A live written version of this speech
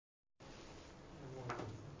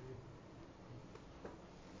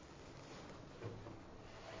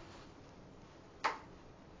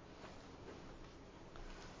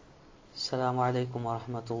السلام عليكم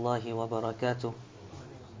ورحمة الله وبركاته.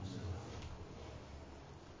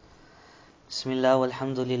 بسم الله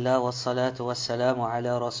والحمد لله والصلاة والسلام على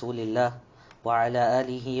رسول الله وعلى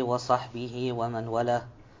آله وصحبه ومن والاه.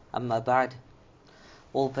 أما بعد.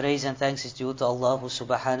 All praise and thanks is due to Allah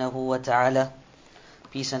subhanahu wa ta'ala.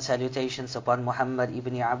 Peace and salutations upon Muhammad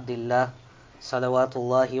ibn Abdullah,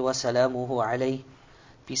 salawatullahi wa salamuhu alayhi.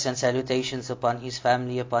 Peace and salutations upon his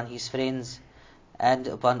family, upon his friends, and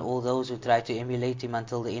upon all those who try to emulate him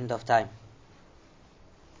until the end of time.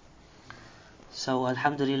 So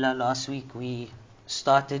alhamdulillah, last week we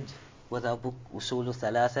started with our book Usulul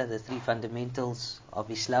Thalatha, the three fundamentals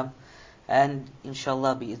of Islam, and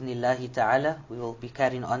inshallah bi'idhnillahi ta'ala we will be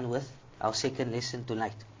carrying on with our second lesson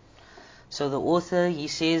tonight. So the author, he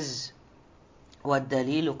says,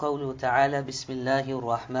 وَالدَّلِيلُ قَوْلُهُ تَعَالَى بِسْمِ اللَّهِ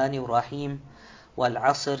الرَّحْمَنِ الرَّحِيمِ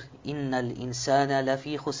وَالْعَصْرِ إِنَّ الْإِنسَانَ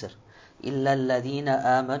لَفِي خُسْرٍ إِلَّا الَّذِينَ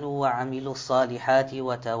آمَنُوا وَعَمِلُوا الصَّالِحَاتِ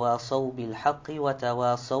وَتَوَاصَوْا بِالْحَقِّ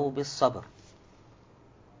وَتَوَاصَوْا بِالصَّبْرِ.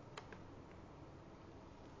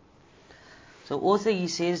 So author, he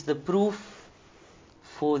says, the proof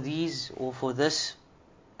for these or for this,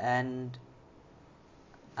 and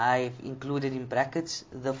I've included in brackets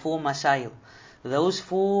the four masail, those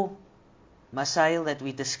four masail that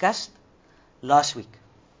we discussed last week.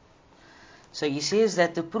 So he says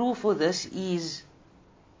that the proof for this is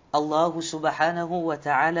Allah subhanahu wa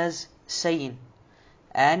ta'ala's saying,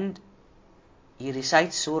 and he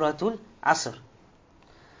recites Suratul Asr.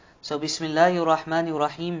 So Bismillahir Rahmanir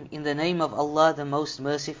Rahim, in the name of Allah, the most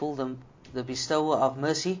merciful, the bestower of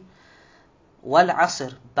mercy. Wal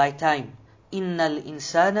Asr, by time. Innal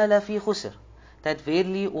insana lafi khusr, that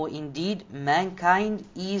verily or indeed mankind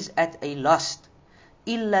is at a loss.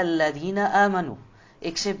 Illa alladhina amanu,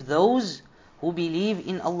 except those who believe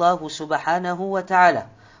in Allah subhanahu wa ta'ala.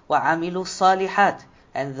 Wa amilu salihat,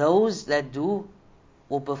 and those that do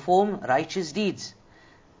or perform righteous deeds.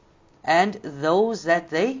 And those that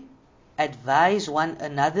they advise one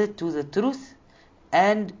another to the truth,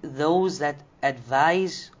 and those that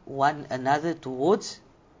advise one another towards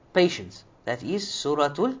patience. That is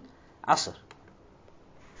Suratul Asr.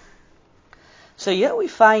 So here we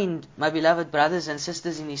find, my beloved brothers and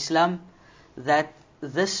sisters in Islam, that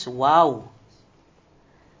this wow,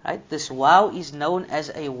 right, this wow is known as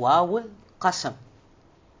a wawul qasam.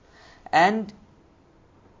 And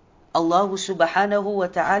Allah subhanahu wa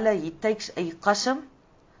ta'ala, he takes a qasam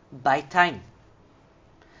by time.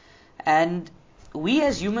 And we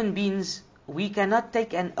as human beings, we cannot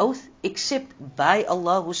take an oath except by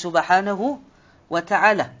Allah subhanahu wa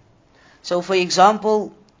ta'ala. So for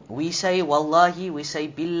example, we say wallahi, we say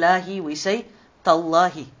billahi, we say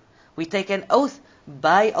tallahi. We take an oath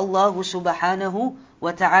by Allah subhanahu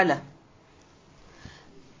wa ta'ala.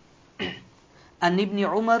 An Ibn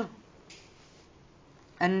Umar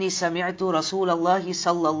أني سمعت رسول الله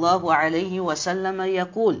صلى الله عليه وسلم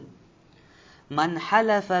يقول من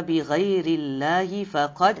حلف بغير الله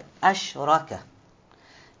فقد أشرك.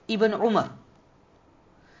 Ibn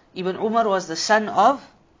Umar was the son of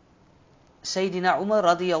Sayyidina Umar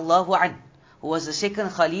radiyallahu anhu, who was the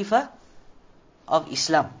second Khalifa of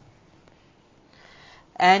Islam.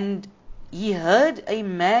 And he heard a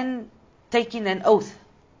man taking an oath.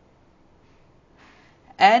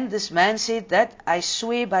 And this man said that, I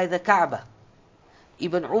swear by the Kaaba.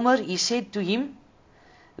 Ibn Umar, he said to him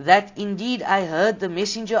that indeed I heard the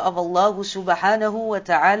Messenger of Allah subhanahu wa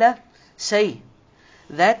ta'ala say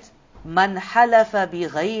that Man halafa bi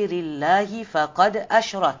ghayrillahi faqad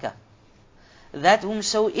ashraka, that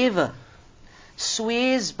whomsoever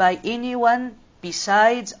swears by anyone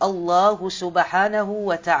besides Allah subhanahu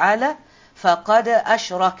wa ta'ala, faqad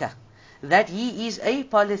ashraka, that he is a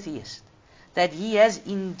polytheist, that he has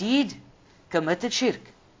indeed committed shirk.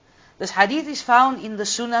 This hadith is found in the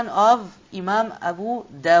Sunan of Imam Abu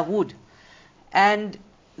Dawood. And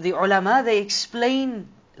the ulama, they explain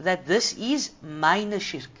that this is minor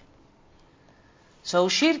shirk. So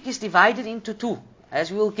shirk is divided into two,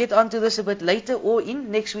 as we will get onto this a bit later or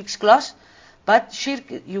in next week's class. But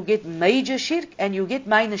shirk, you get major shirk and you get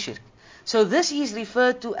minor shirk. So this is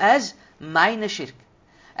referred to as minor shirk.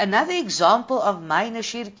 Another example of minor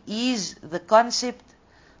shirk is the concept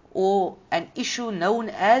or an issue known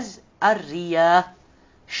as ar-riya,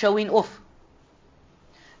 showing off.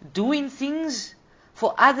 Doing things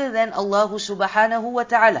for other than Allah subhanahu wa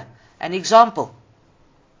ta'ala. An example,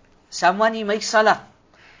 someone, he makes salah.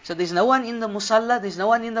 So there's no one in the musalla, there's no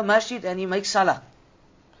one in the masjid, and he makes salah.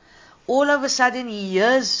 All of a sudden he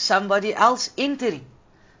hears somebody else entering.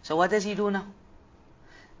 So what does he do now?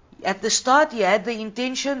 At the start, he had the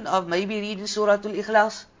intention of maybe reading Suratul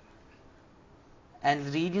Ikhlas.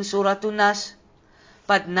 and reading Surah An-Nas.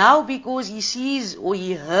 But now because he sees or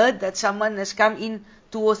he heard that someone has come in,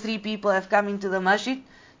 2 or 3 people have come into the masjid,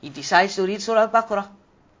 he decides to read Surah Al-Baqarah.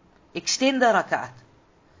 Extend the rak'at.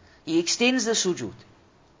 He extends the sujood.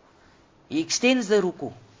 He extends the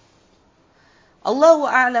ruku. Allahu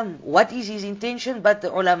A'lam, what is his intention? But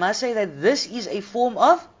the ulama say that this is a form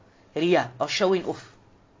of riya, of showing off.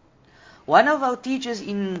 One of our teachers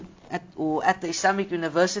at the Islamic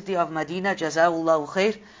University of Medina, Jazahullahu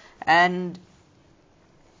Khair, and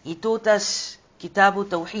he taught us Kitabu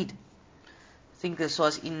Tawheed. I think this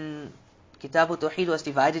was in Kitabu Tawheed was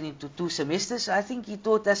divided into 2 semesters. I think he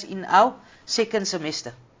taught us in our 2nd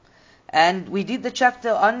semester. And we did the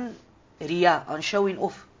chapter on riya, on showing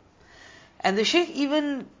off. And the Sheikh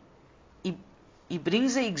even, he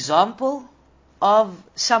brings the example of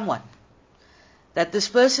someone. That this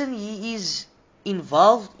person, he is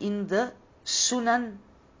involved in the Sunan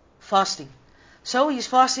fasting. So he's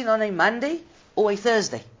fasting on a Monday or a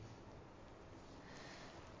Thursday.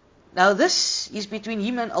 Now this is between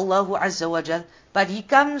him and Allah Azza wa Jal, but he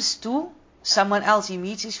comes to someone else, he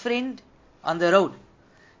meets his friend on the road.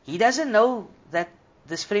 He doesn't know that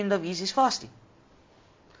this friend of his is fasting.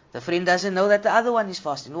 The friend doesn't know that the other one is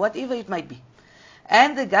fasting, whatever it might be.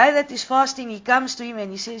 And the guy that is fasting, he comes to him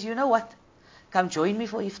and he says, you know what? Come join me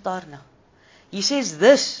for iftar now. He says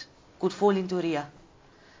this could fall into riya.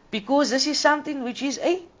 Because this is something which is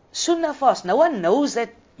a sunnah fast. No one knows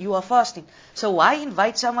that you are fasting. So why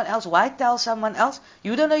invite someone else? Why tell someone else?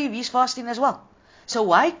 You don't know if he's fasting as well. So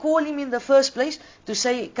why call him in the first place to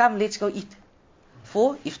say, come, let's go eat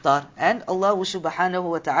for iftar? And Allah subhanahu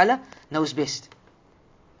wa ta'ala knows best.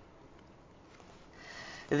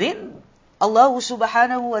 Then Allah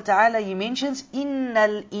subhanahu wa ta'ala, He mentions,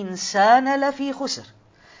 Innal insana lafi khusr,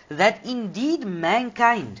 that indeed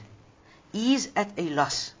mankind is at a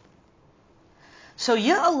loss. So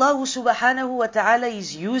here Allah subhanahu wa ta'ala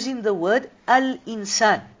is using the word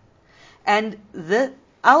al-insan. And the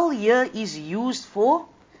al here is used for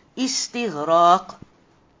istighraq,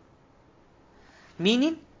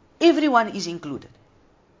 meaning everyone is included.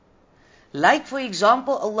 Like for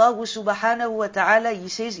example, Allah subhanahu wa ta'ala, He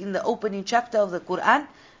says in the opening chapter of the Quran,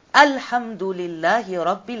 Alhamdulillahi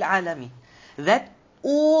Rabbil Alameen, that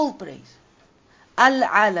all praise,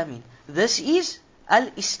 Al-Alamin. This is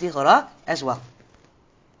al-istighraq as well.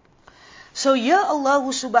 So here Allah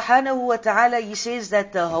subhanahu wa ta'ala, He says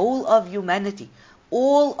that the whole of humanity,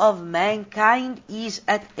 all of mankind is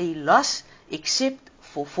at a loss except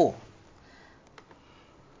for 4.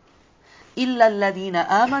 إِلَّا الَّذِينَ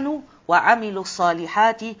آمَنُوا وَعَمِلُوا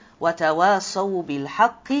الصَّالِحَاتِ وَتَوَاصَوْا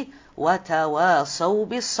بِالْحَقِّ وَتَوَاصَوْا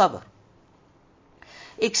بِالصَّبْرِ.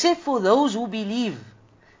 Except for those who believe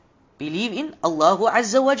in Allah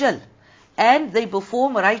Azza wa Jal, and they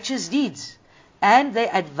perform righteous deeds, and they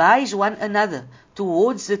advise one another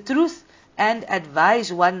towards the truth, and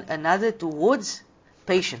advise one another towards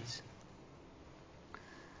patience.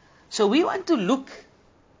 So we want to look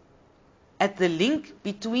at the link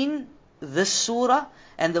between this surah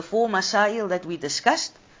and the 4 masail that we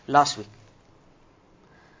discussed last week.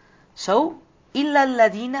 So, إِلَّا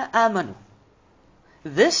الَّذِينَ آمَنُوا,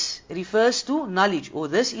 this refers to knowledge, or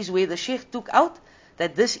this is where the Shaykh took out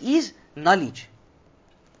that this is knowledge.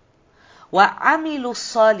 وَعَمِلُوا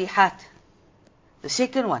الصَّالِحَاتِ, the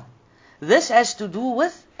second one, this has to do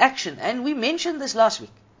with action. And we mentioned this last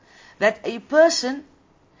week, that a person,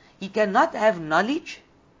 he cannot have knowledge,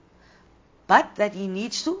 but that he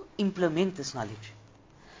needs to implement this knowledge.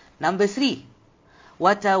 Number 3,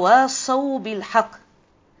 وَتَوَاصَوْا بِالْحَقِّ,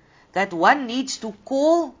 that one needs to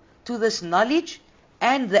call to this knowledge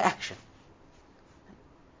and the action.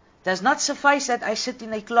 Does not suffice that I sit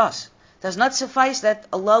in a class. Does not suffice that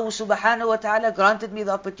Allah subhanahu wa ta'ala granted me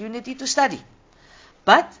the opportunity to study.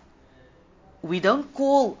 But we don't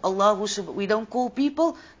call we don't call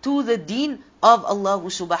people to the deen of Allah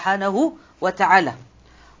subhanahu wa ta'ala.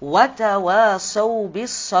 وَتَوَاصَوْا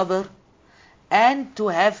بِالصَّبْرِ, and to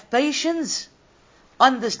have patience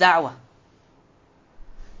on this da'wah.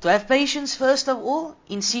 To have patience first of all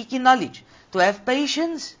in seeking knowledge. To have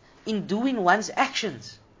patience in doing one's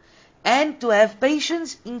actions. And to have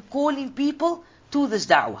patience in calling people to this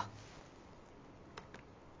da'wah.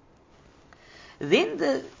 Then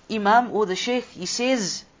the Imam or the Shaykh, he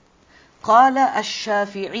says, قال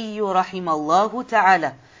الشافعي رحمه الله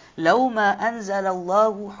تعالى لو ما أنزل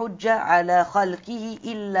الله حجة على خلقه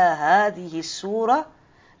إلا هذه السورة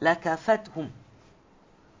لكفتهم.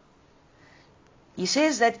 He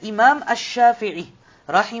says that Imam Ash-Shafi'i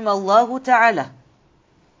rahimahullah ta'ala,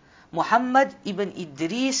 Muhammad ibn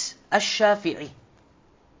Idris Ash-Shafi'i,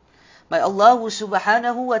 May Allah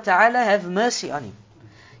subhanahu wa ta'ala have mercy on him.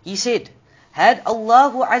 He said, had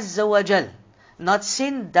Allah Azza wa Jal not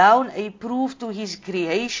sent down a proof to His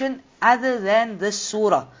creation other than this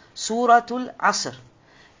surah, Suratul Asr,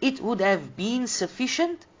 it would have been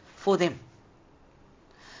sufficient for them.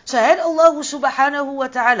 So had Allah subhanahu wa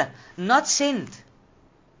ta'ala not sent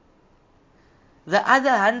the other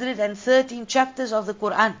 113 chapters of the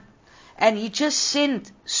Quran, and He just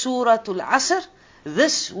sent Suratul Asr,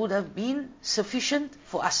 this would have been sufficient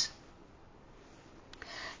for us.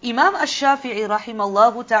 Imam Ash-Shafi'i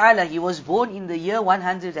rahimallahu ta'ala, he was born in the year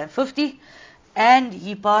 150 and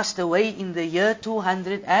he passed away in the year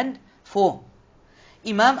 204.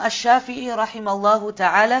 Imam Ash-Shafi'i rahimallahu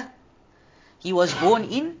ta'ala, he was born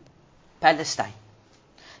in Palestine.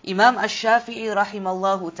 Imam Ash-Shafi'i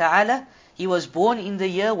rahimallahu ta'ala, he was born in the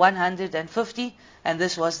year 150 and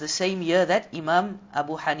this was the same year that Imam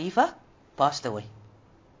Abu Hanifa passed away.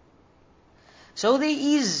 So there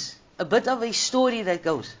is a bit of a story that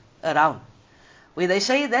goes around where they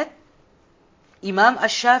say that Imam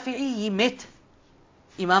Ash-Shafi'i, he met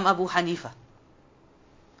Imam Abu Hanifa.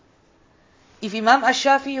 If Imam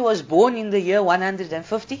Ash-Shafi'i was born in the year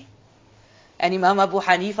 150 and Imam Abu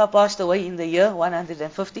Hanifa passed away in the year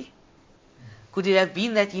 150, could it have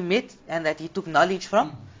been that he met and that he took knowledge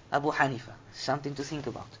from Abu Hanifa? Something to think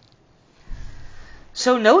about.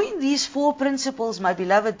 So knowing these four principles, my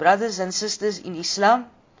beloved brothers and sisters in Islam,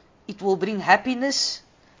 it will bring happiness,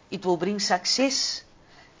 it will bring success,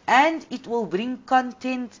 and it will bring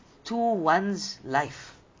content to one's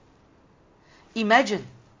life. Imagine,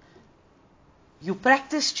 you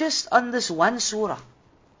practice just on this one surah,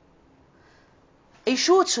 a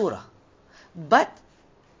short surah, but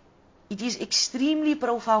it is extremely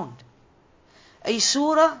profound. A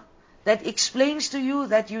surah that explains to you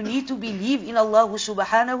that you need to believe in Allah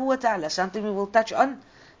subhanahu wa ta'ala, something we will touch on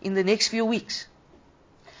in the next few weeks.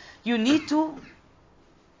 You need to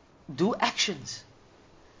do actions.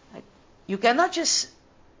 You cannot just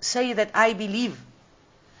say that I believe.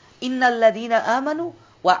 Innal ladina amanu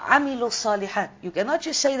wa amilu salihat. You cannot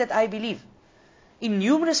just say that I believe. In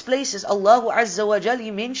numerous places, Allah Azza wa Jal,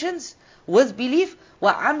 He mentions with belief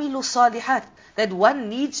wa amilu salihat, that one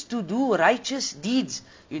needs to do righteous deeds.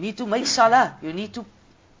 You need to make salah. You need to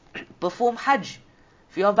perform hajj.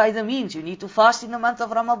 If you are by the means, you need to fast in the month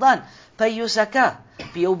of Ramadan, pay your zakah,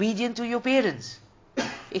 be obedient to your parents,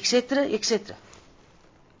 etc., etc.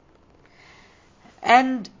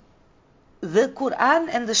 And the Quran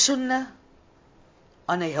and the Sunnah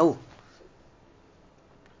on a whole.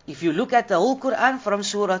 If you look at the whole Quran from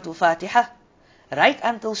Surah Al-Fatiha right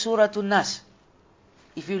until Surah Al-Nas,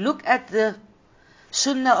 if you look at the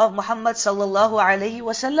Sunnah of Muhammad sallallahu alayhi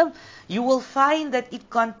wasallam, you will find that it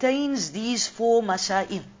contains these four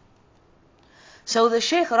masail. So the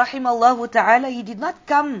Shaykh rahimallahu ta'ala, he did not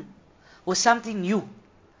come with something new.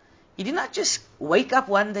 He did not just wake up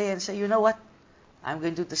one day and say, you know what,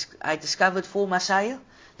 I discovered four masail,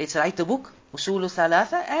 let's write a book, Usulu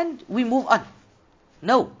Thalatha, and we move on.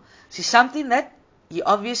 No, this is something that he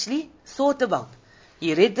obviously thought about.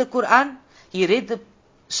 He read the Quran, he read the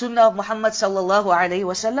Sunnah of Muhammad sallallahu alayhi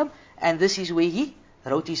wasallam, and this is where he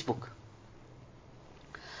wrote his book.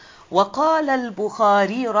 وقال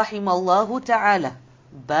البخاري رحمه الله تعالى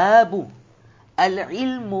باب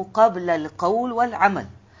العلم قبل القول والعمل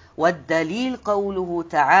والدليل قوله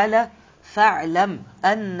تعالى فاعلم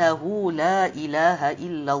أنه لا إله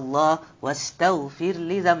إلا الله واستغفر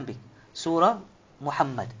لذنبك سورة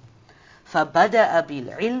محمد فبدأ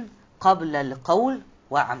بالعلم قبل القول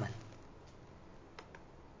وعمل.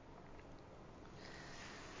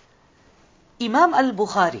 Imam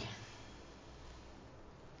al-Bukhari,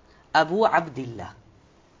 Abu Abdullah,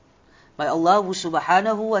 may Allah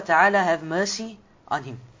subhanahu wa ta'ala have mercy on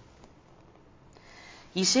him.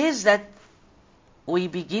 He says that, or he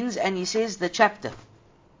begins and he says the chapter,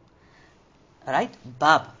 right?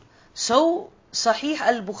 Bab. So, Sahih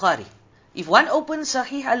al-Bukhari. If one opens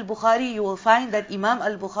Sahih al-Bukhari, you will find that Imam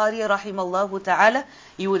al-Bukhari rahimallahu ta'ala,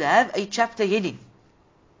 he would have a chapter heading,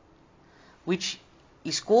 which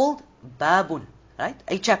is called Babun, right?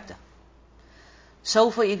 A chapter. So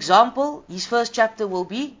for example, his first chapter will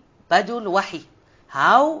be Badul Wahi.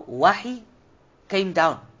 How Wahi came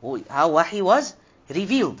down, or how Wahi was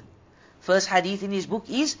revealed. First hadith in his book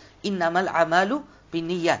is Innamal Amalu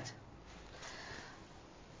Binniyat.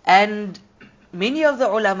 And many of the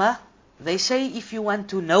ulama, they say if you want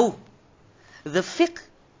to know the fiqh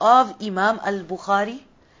of Imam al-Bukhari,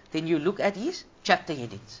 then you look at his chapter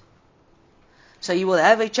headings. So you will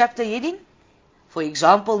have a chapter heading. For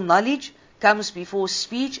example, knowledge comes before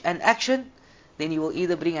speech and action. Then you will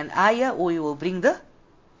either bring an ayah or you will bring the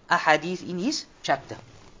ahadith in his chapter.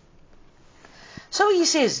 So he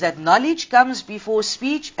says that knowledge comes before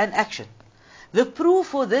speech and action. The proof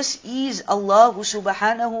for this is Allah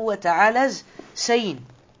subhanahu wa ta'ala's saying,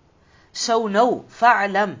 so know,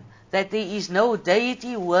 fa'lam, that there is no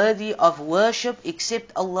deity worthy of worship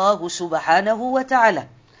except Allah subhanahu wa ta'ala,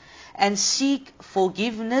 and seek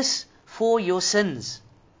forgiveness for your sins.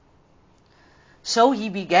 So he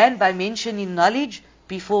began by mentioning knowledge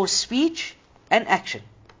before speech and action.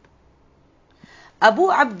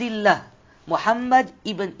 Abu Abdullah Muhammad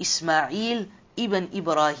ibn Ismail ibn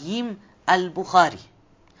Ibrahim al-Bukhari.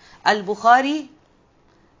 Al-Bukhari,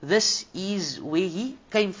 this is where he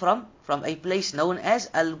came from a place known as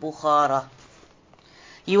Al-Bukhara.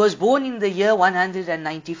 He was born in the year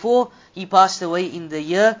 194. He passed away in the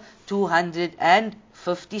year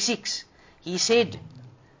 256. He said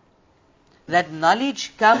that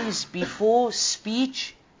knowledge comes before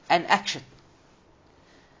speech and action.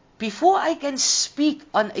 Before I can speak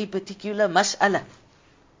on a particular mas'ala,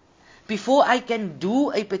 before I can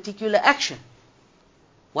do a particular action,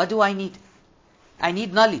 what do I need? I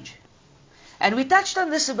need knowledge. And we touched on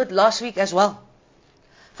this a bit last week as well.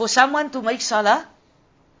 For someone to make salah,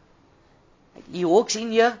 he walks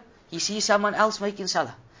in here, he sees someone else making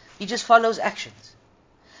salah. He just follows actions.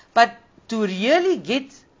 But to really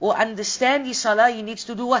get or understand his salah, he needs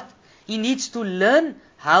to do what? He needs to learn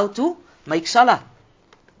how to make salah.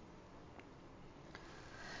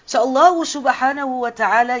 So Allah subhanahu wa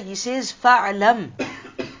ta'ala, He says, فَعْلَمْ,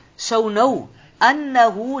 so know,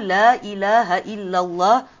 أَنَّهُ لَا إِلَهَ إِلَّا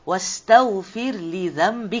اللَّهِ وَاسْتَغْفِرْ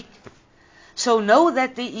لِذَنْبِكَ. So know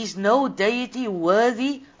that there is no deity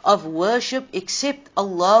worthy of worship except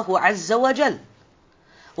Allah Azza wa Jal.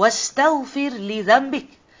 وَاسْتَغْفِرْ لِذَنْبِكَ,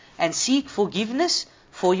 and seek forgiveness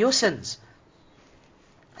for your sins.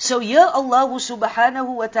 So here Allah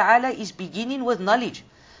subhanahu wa ta'ala is beginning with knowledge.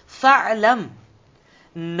 فَعْلَمْ,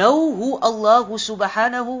 know who Allah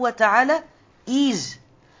subhanahu wa ta'ala is.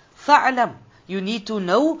 Fa'lam, you need to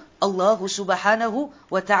know Allah subhanahu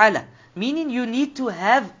wa ta'ala. Meaning you need to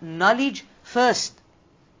have knowledge first.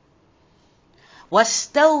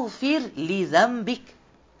 وَاسْتَغْفِرْ لِذَنْبِكَ.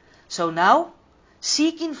 So now,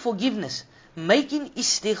 seeking forgiveness, making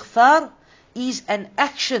istighfar is an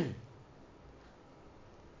action.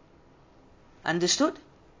 Understood?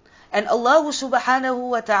 And Allah subhanahu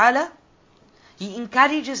wa ta'ala, He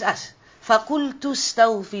encourages us. فَقُلْتُ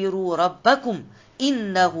اسْتَغْفِرُوا رَبَّكُمْ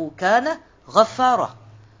إِنَّهُ كَانَ غَفَّارًا.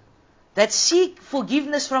 That seek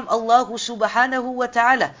forgiveness from Allah subhanahu wa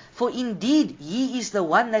ta'ala, for indeed He is the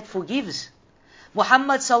one that forgives.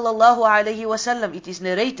 Muhammad sallallahu alayhi wasallam, it is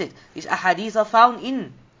narrated, these ahadith are found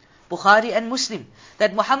in Bukhari and Muslim,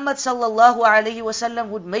 that Muhammad sallallahu alayhi wasallam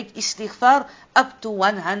would make istighfar up to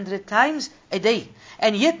 100 times a day.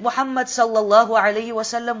 And yet Muhammad sallallahu alayhi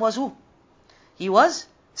wasallam was who? He was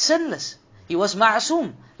sinless. He was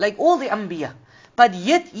ma'asum, like all the anbiya. But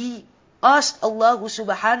yet he asked Allah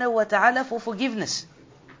subhanahu wa ta'ala for forgiveness,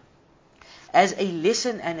 as a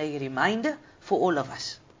lesson and a reminder for all of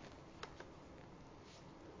us.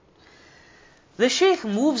 The Shaykh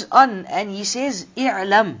moves on and he says,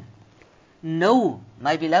 i'lam, know,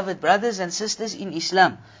 my beloved brothers and sisters in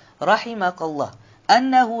Islam, rahimakallah,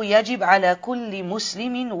 annahu yajib ala kulli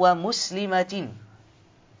muslimin wa muslimatin.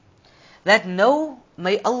 That know,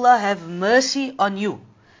 may Allah have mercy on you,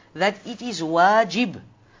 that it is wajib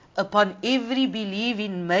upon every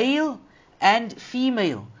believing male and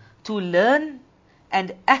female to learn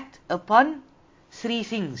and act upon three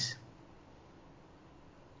things.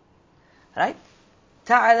 Right?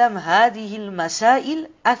 تعلم هذه المسائل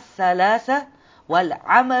الثلاثة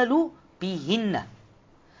والعمل بهن.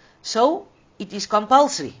 So, it is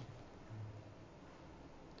compulsory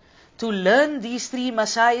to learn these three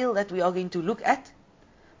masail that we are going to look at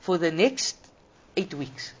for the next 8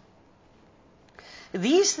 weeks.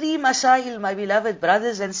 These three masail, my beloved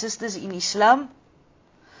brothers and sisters in Islam,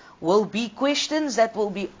 will be questions that will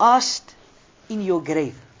be asked in your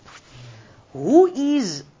grave. Who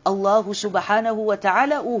is Allah subhanahu wa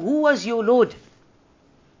ta'ala, or who was your Lord?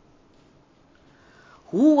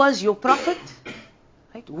 Who was your Prophet?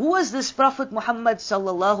 Right? Who was this Prophet Muhammad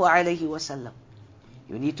sallallahu alayhi wasallam?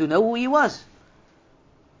 You need to know who he was.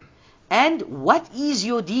 And what is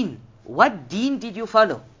your deen? What deen did you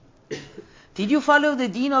follow? Did you follow the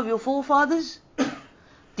deen of your forefathers?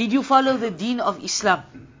 Did you follow the deen of Islam?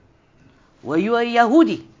 Were you a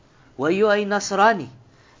Yahudi? Were you a Nasrani?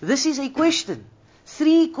 This is a question.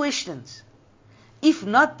 3 questions. If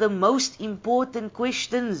not the most important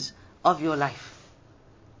questions of your life.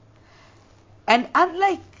 And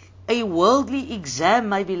unlike a worldly exam,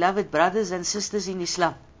 my beloved brothers and sisters in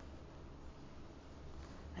Islam,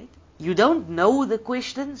 right? you don't know the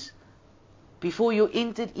questions before you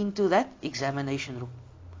entered into that examination room.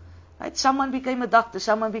 Right? Someone became a doctor,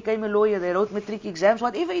 someone became a lawyer, they wrote matric exams,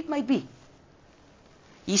 whatever it might be.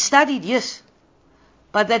 He studied, yes.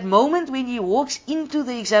 But that moment when he walks into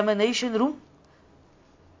the examination room,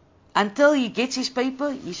 until he gets his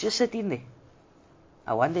paper, he's just sitting there.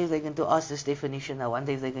 I wonder if they're going to ask this definition, I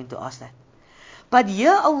wonder if they're going to ask that. But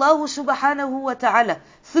here Allah subhanahu wa ta'ala,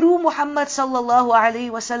 through Muhammad sallallahu alayhi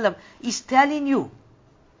wasallam, is telling you,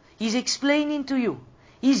 He's explaining to you,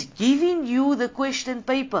 He's giving you the question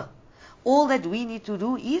paper. All that we need to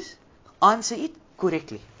do is answer it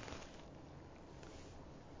correctly.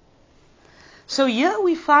 So here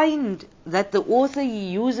we find that the author,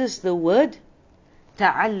 he uses the word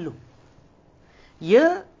ta'allum.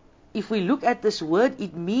 Here, if we look at this word,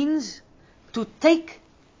 it means to take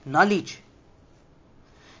knowledge.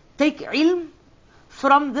 Take ilm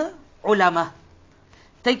from the ulama.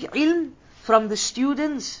 Take ilm from the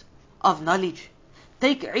students of knowledge.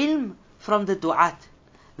 Take ilm from the du'at.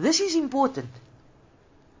 This is important.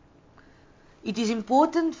 It is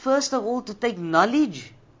important, first of all, to take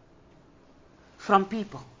knowledge from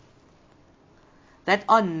people that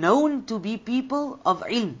are known to be people of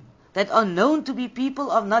ilm, that are known to be people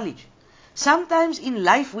of knowledge. Sometimes in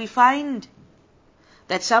life we find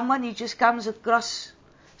that someone, he just comes across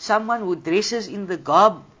someone who dresses in the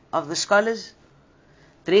garb of the scholars,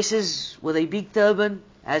 dresses with a big turban,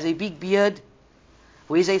 has a big beard,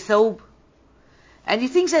 wears a thobe, and he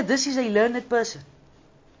thinks that this is a learned person.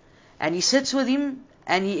 And he sits with him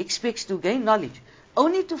and he expects to gain knowledge,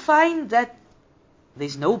 only to find that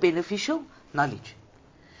there's no beneficial knowledge.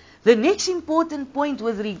 The next important point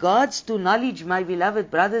with regards to knowledge, my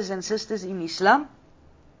beloved brothers and sisters in Islam,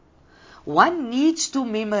 one needs to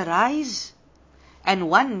memorize and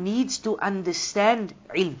one needs to understand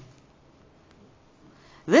ilm.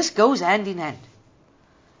 This goes hand in hand.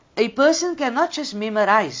 A person cannot just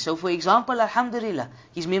memorize. So for example, alhamdulillah,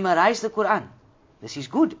 he's memorized the Quran. This is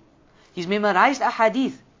good. He's memorized a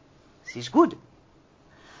hadith. This is good.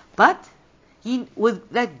 But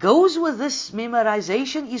that goes with this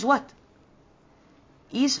memorization is what?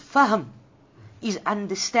 Is fahm, is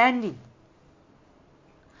understanding.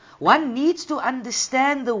 One needs to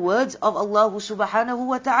understand the words of Allah subhanahu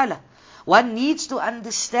wa ta'ala. One needs to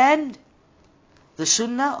understand the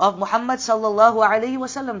sunnah of Muhammad sallallahu alayhi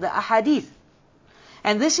wasallam, the ahadith.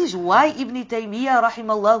 And this is why Ibn Taymiyyah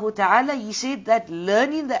rahimallahu ta'ala, he said that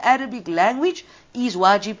learning the Arabic language is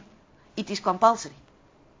wajib. It is compulsory.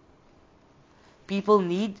 People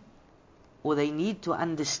need to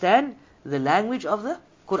understand the language of the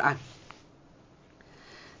Quran.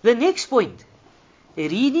 The next point,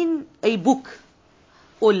 reading a book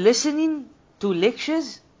or listening to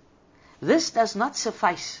lectures, this does not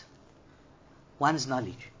suffice one's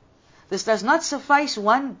knowledge. This does not suffice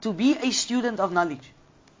one to be a student of knowledge.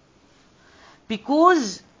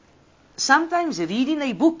 Because sometimes reading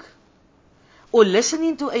a book or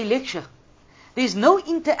listening to a lecture, there's no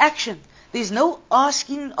interaction. There's no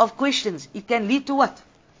asking of questions. It can lead to what?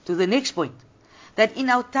 To the next point. That in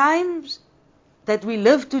our times that we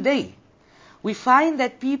live today, we find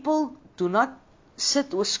that people do not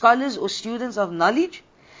sit with scholars or students of knowledge,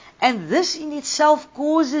 and this in itself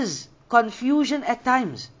causes confusion at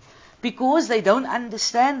times, because they don't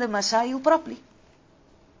understand the masail properly.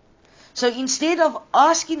 So instead of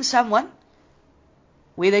asking someone,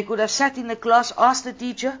 where they could have sat in the class, asked the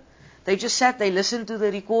teacher, they just sat, they listened to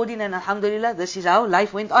the recording, and alhamdulillah, this is how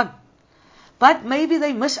life went on. But maybe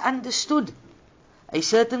they misunderstood a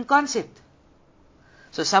certain concept.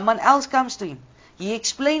 So someone else comes to him, he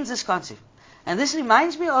explains this concept. And this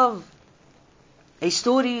reminds me of a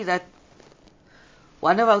story that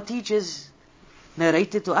one of our teachers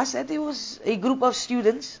narrated to us, that there was a group of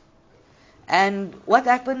students, and what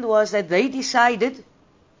happened was that they decided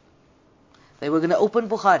they were going to open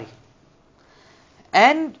Bukhari.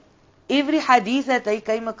 And every hadith that they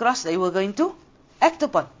came across, they were going to act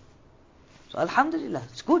upon. So alhamdulillah,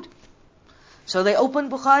 it's good. So they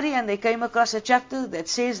opened Bukhari and they came across a chapter that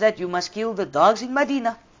says that you must kill the dogs in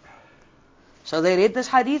Medina. So they read this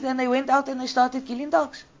hadith and they went out and they started killing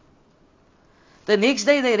dogs. The next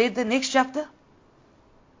day they read the next chapter,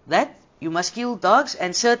 that you must kill dogs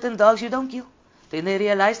and certain dogs you don't kill. Then they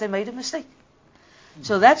realized they made a mistake.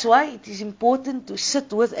 So that's why it is important to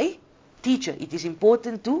sit with a teacher. It is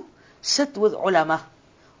important to sit with ulama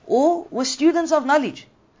or with students of knowledge.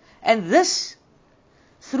 And this,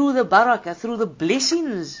 through the barakah, through the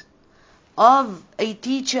blessings of a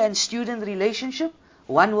teacher and student relationship,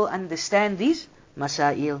 one will understand these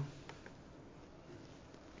masail.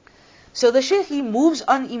 So the Shaykh, he moves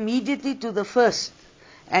on immediately to the first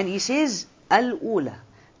And he says, Al-Ula,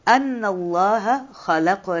 أن الله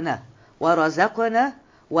خلقنا ورزقنا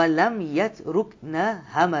ولم يتركنا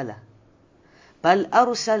هملا بل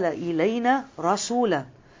أرسل إلينا رسولا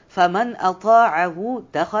فمن أطاعه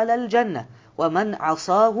دخل الجنة ومن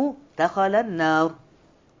عصاه دخل النار.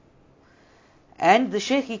 And the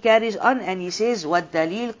Shaykh, he carries on and he says,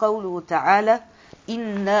 وَالدَّلِيلُ قَوْلُهُ تَعَالَى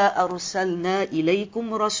إِنَّا أَرْسَلْنَا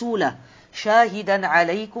إِلَيْكُمْ رَسُولًا شَاهِدًا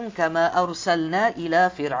عَلَيْكُمْ كَمَا أَرْسَلْنَا إِلَى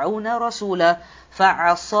فِرْعَوْنَ رَسُولًا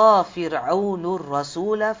فَعَصَى فِرْعَوْنُ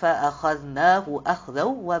الرَّسُولَ فَأَخَذْنَاهُ أَخْذًا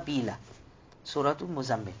وَبِيلًا. Surah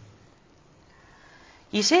Al-Muzammil.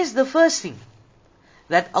 He says the first thing,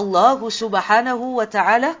 that Allah subhanahu wa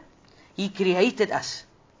ta'ala, He created us.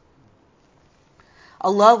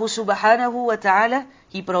 Allah subhanahu wa ta'ala,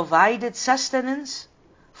 He provided sustenance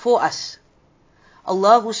for us.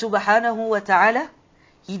 Allah subhanahu wa ta'ala,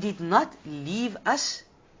 He did not leave us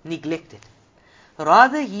neglected.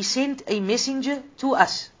 Rather, He sent a messenger to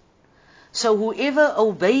us. So whoever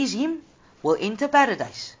obeys Him will enter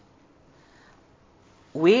paradise.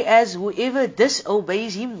 Whereas whoever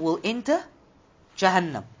disobeys Him will enter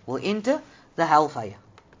Jahannam, will enter the hellfire.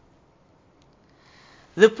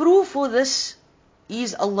 The proof for this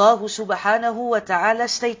is Allah subhanahu wa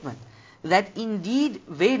ta'ala's statement that indeed,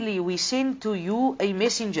 verily, we send to you a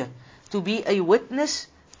messenger to be a witness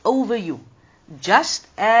over you, just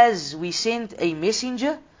as we sent a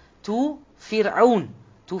messenger to Fir'aun,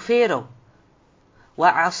 to Pharaoh.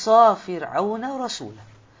 وَعَصَى فِرْعَوْنَ رَسُولًا.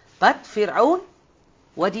 But Fir'aun,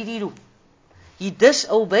 what did he do? He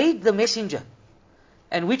disobeyed the messenger.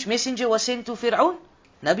 And which messenger was sent to Fir'aun?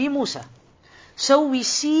 Nabi Musa. So we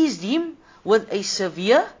seized him with a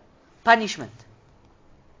severe punishment.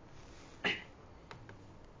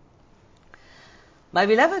 My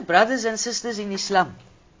beloved brothers and sisters in Islam,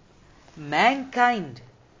 mankind,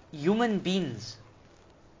 human beings,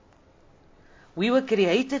 we were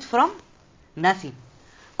created from nothing.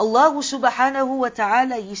 Allah subhanahu wa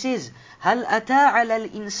ta'ala, He says, هَلْ أَتَى عَلَى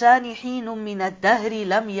الْإِنسَانِ حِينٌ مِّنَ الدَّهْرِ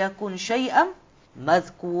لَمْ يَكُنْ شَيْئًا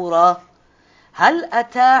مَذْكُورًا. هَلْ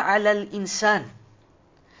أَتَى عَلَى الْإِنسَانِ.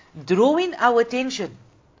 Drawing our attention,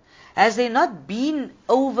 has there not been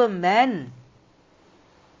over man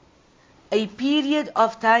a period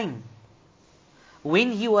of time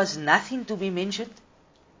when he was nothing to be mentioned?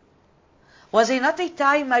 Was there not a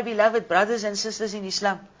time, my beloved brothers and sisters in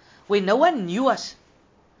Islam, when no one knew us?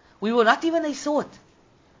 We were not even a thought.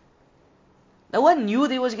 No one knew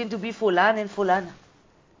there was going to be Fulan and Fulana.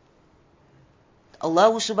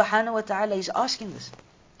 Allah subhanahu wa ta'ala is asking this.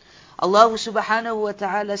 Allah subhanahu wa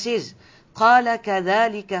ta'ala says, قَالَ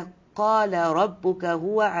كَذَلِكَ قَالَ رَبُّكَ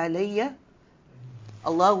هُوَ عَلَيَّ.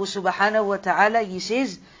 Allah subhanahu wa ta'ala, He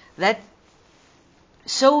says that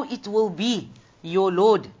so it will be your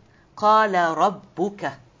Lord. قَالَ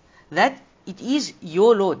رَبُّكَ. That it is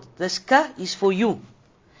your Lord. This ka is for you.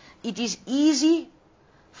 It is easy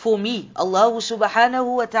for me. Allah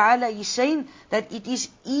subhanahu wa ta'ala is saying that it is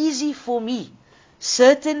easy for me.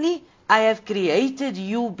 Certainly, I have created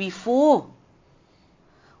you before.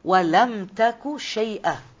 وَلَمْ تَكُ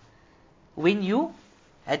شَيْئًا. When you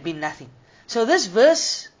had been nothing. So this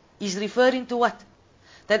verse is referring to what?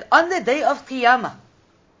 That on the day of Qiyamah,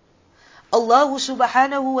 Allah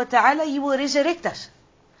subhanahu wa ta'ala, He will resurrect us.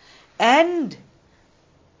 And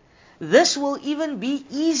this will even be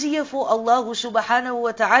easier for Allah subhanahu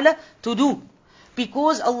wa ta'ala to do.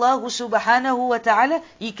 Because Allah subhanahu wa ta'ala,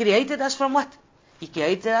 He created us from what? He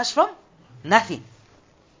created us from nothing.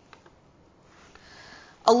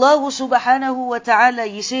 Allah subhanahu wa ta'ala,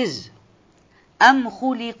 He says, أَمْ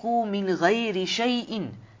خُلِقُوا مِنْ غَيْرِ شَيْءٍ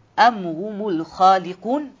أَمْ هُمُ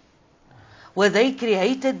الْخَالِقُونَ. Were they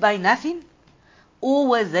created by nothing? Or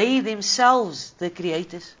were they themselves the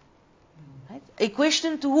creators? Right? A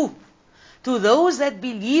question to who? To those that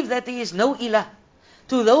believe that there is no ilah.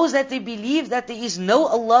 To those that they believe that there is no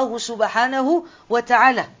Allah subhanahu wa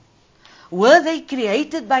ta'ala. Were they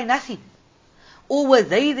created by nothing? Or were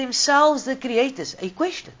they themselves the creators? A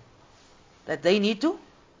question that they need to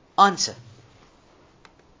answer.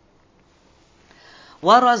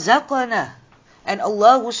 وَرَزَقَنَا. And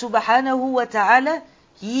Allah subhanahu wa ta'ala,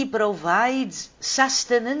 He provides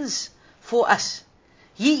sustenance for us.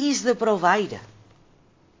 He is the provider.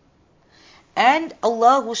 And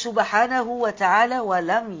Allah subhanahu wa ta'ala,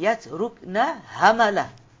 وَلَمْ يَتْرُكْنَا هَمَلًا.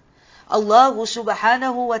 Allah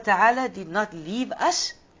subhanahu wa ta'ala did not leave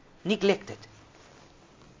us neglected.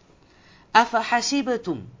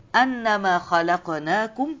 أَفَحَسِبَتُمْ أَنَّمَا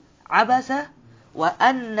خَلَقْنَاكُمْ عَبَثًا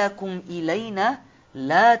وَأَنَّكُمْ إِلَيْنَا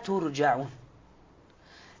لَا تُرْجَعُونَ.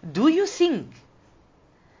 Do you think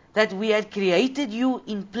that we had created you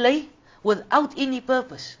in play without any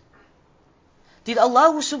purpose? Did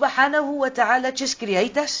Allah subhanahu wa ta'ala just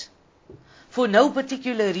create us for no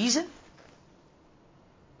particular reason?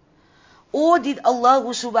 Or did Allah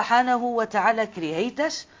subhanahu wa ta'ala create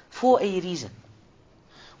us for a reason?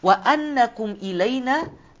 وَأَنَّكُمْ إِلَيْنَا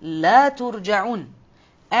لَا تُرْجَعُونَ,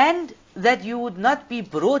 and that you would not be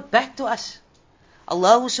brought back to us.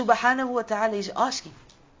 Allah subhanahu wa ta'ala is asking,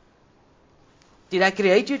 did I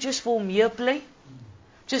create you just for mere play?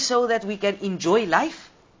 Just so that we can enjoy life?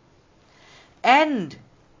 And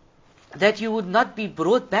that you would not be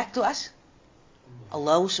brought back to us?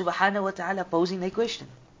 Allah subhanahu wa ta'ala posing a question.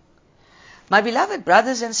 My beloved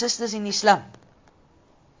brothers and sisters in Islam,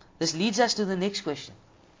 this leads us to the next question.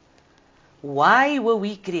 Why were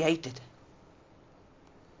we created?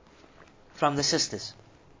 From the sisters.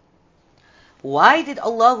 Why did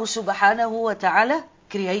Allah subhanahu wa ta'ala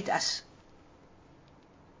create us?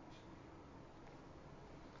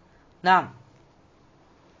 Naam.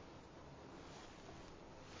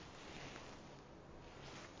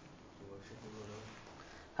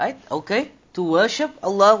 Right? Okay. To worship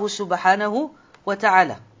Allah subhanahu wa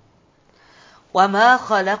ta'ala. وَمَا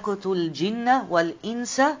خَلَقْتُ الْجِنَّ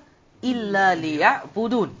وَالْإِنسَ إِلَّا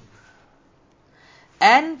لِيَعْبُدُونَ.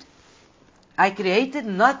 And I created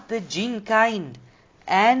not the jinn kind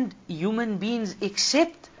and human beings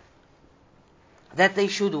except that they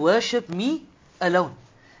should worship me alone.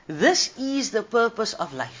 This is the purpose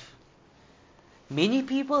of life. Many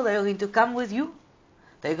people, they are going to come with you.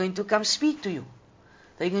 They're going to come speak to you.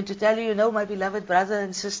 They're going to tell you, you know, my beloved brother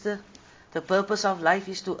and sister, the purpose of life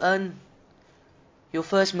is to earn your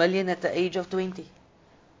first million at the age of 20.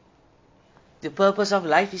 The purpose of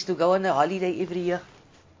life is to go on a holiday every year.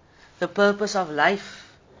 The purpose of life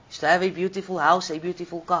is to have a beautiful house, a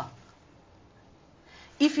beautiful car.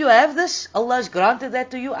 If you have this, Allah has granted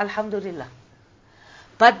that to you, alhamdulillah.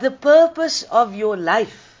 But the purpose of your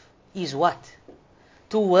life is what?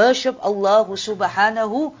 To worship Allah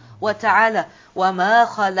subhanahu wa ta'ala. وَمَا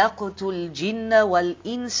خَلَقْتُ الْجِنَّ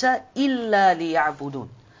وَالْإِنسَ إِلَّا لِيَعْبُدُونَ.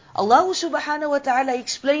 Allah subhanahu wa ta'ala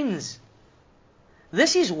explains,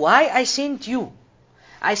 this is why I sent you.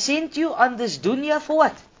 I sent you on this dunya for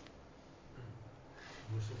what?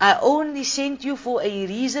 I only sent you for a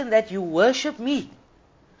reason, that you worship me.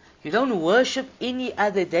 You don't worship any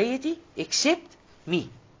other deity except me.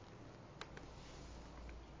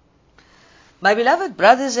 My beloved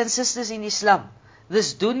brothers and sisters in Islam,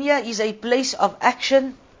 this dunya is a place of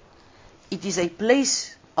action. It is a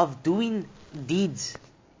place of doing deeds.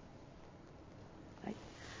 Right?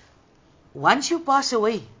 Once you pass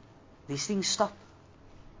away, these things stop.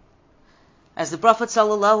 As the Prophet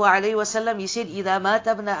sallallahu alaihi wasallam, he said, إِذَا مَاتَ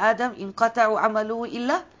ابْنَ آدَمْ إِنْقَطَعُ عَمَلُهُ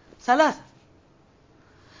إِلَّا ثَلَاثًا.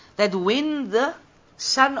 That when the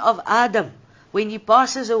son of Adam, when he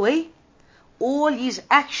passes away, all his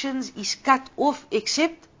actions is cut off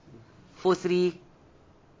except for three.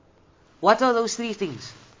 What are those three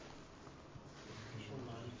things?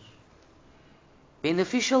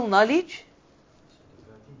 Beneficial knowledge,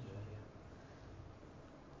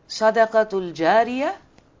 sadaqatul jariyah,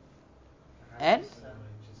 and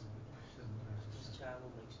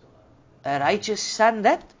a righteous son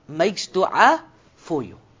that makes dua for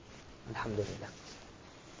you. Alhamdulillah.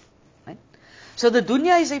 Right? So the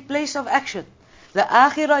dunya is a place of action. The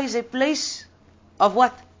akhirah is a place of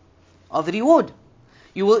what? Of reward.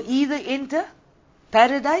 You will either enter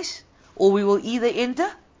paradise, or we will either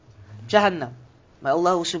enter Jahannam. May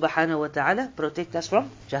Allah subhanahu wa ta'ala protect us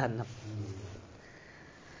from Jahannam.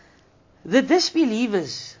 The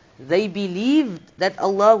disbelievers, they believed that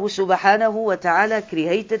Allah subhanahu wa ta'ala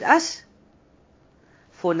created us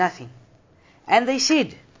for nothing. And they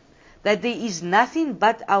said that there is nothing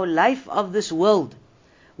but our life of this world.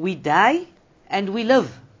 We die and we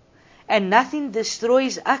live. And nothing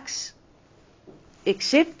destroys us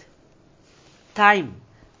except time,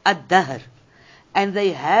 ad-dahr. And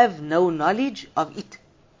they have no knowledge of it.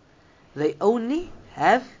 They only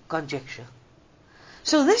have conjecture.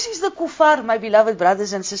 So this is the kuffar, my beloved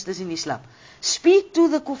brothers and sisters in Islam. Speak to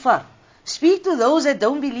the kuffar. Speak to those that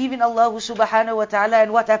don't believe in Allah subhanahu wa ta'ala,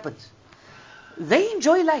 and what happens? They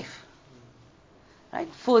enjoy life. Right?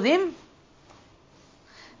 For them,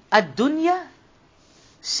 ad-dunya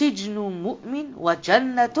sijnu mu'min wa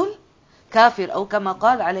jannatul kafir. Or kama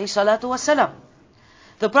qal alayhi salatu wassalam.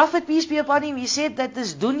 The Prophet, peace be upon him, he said that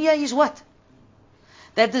this dunya is what?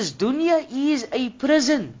 That this dunya is a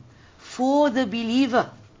prison for the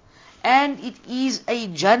believer, and it is a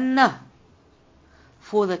Jannah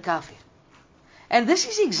for the kafir. And this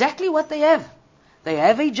is exactly what they have. They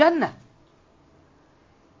have a Jannah.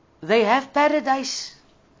 They have paradise.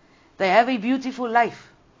 They have a beautiful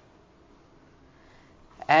life.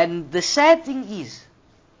 And the sad thing is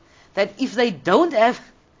that if they don't have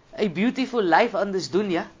a beautiful life on this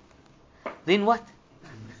dunya, then what?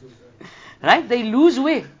 Right? They lose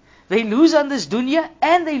where? They lose on this dunya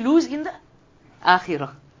and they lose in the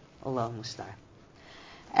akhirah. Allahu musta'an.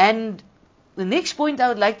 And the next point I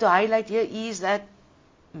would like to highlight here is that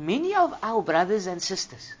many of our brothers and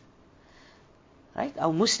sisters, right,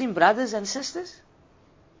 our Muslim brothers and sisters,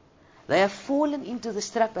 they have fallen into this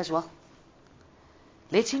trap as well.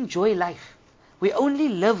 Let's enjoy life. We only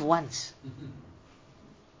live once.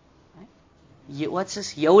 Right? What's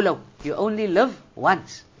this? YOLO. You only live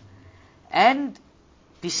once. And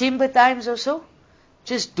December times or so,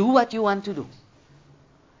 just do what you want to do.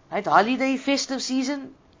 Right? Holiday, festive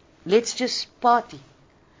season, let's just party.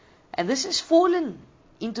 And this has fallen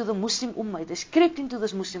into the Muslim Ummah. It has crept into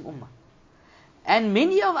this Muslim Ummah. And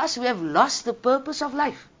many of us, we have lost the purpose of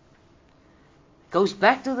life. Goes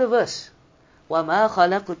back to the verse. وَمَا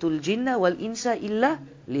خَلَقْتُ الْجِنَّ وَالْإِنسَ إِلَّا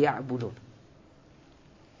لِيَعْبُدُونَ.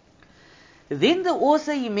 Then the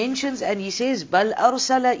author, he mentions and he says, بَلْ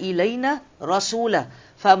أَرْسَلَ إِلَيْنَا رَسُولًا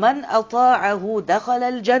فَمَنْ أَطَاعَهُ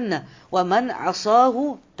دَخَلَ الْجَنَّةِ وَمَنْ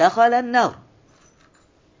عَصَاهُ دَخَلَ النَّارِ.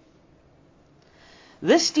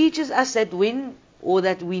 This teaches us that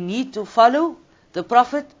that we need to follow the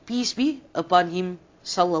Prophet, peace be upon him,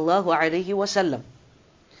 sallallahu alayhi wasallam.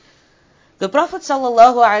 The Prophet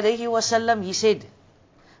sallallahu alayhi wasallam, he said,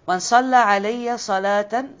 "Man salla alayya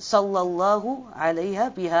salatan, sallallahu alayha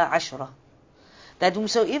biha ashra." That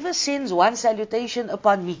whomsoever sends one salutation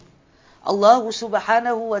upon me, Allah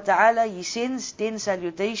subhanahu wa ta'ala, he sends 10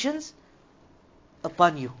 salutations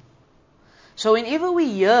upon you. So whenever we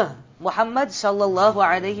hear Muhammad sallallahu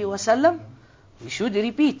alayhi wasallam, we should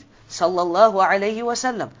repeat sallallahu alayhi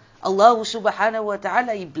wasallam. Allah subhanahu wa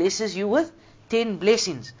ta'ala, he blesses you with 10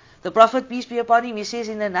 blessings. The Prophet, peace be upon him, he says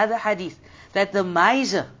in another hadith that the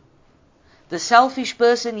miser, the selfish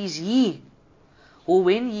person is he who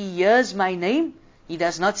when he hears my name, he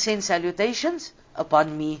does not send salutations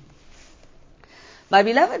upon me. My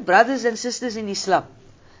beloved brothers and sisters in Islam,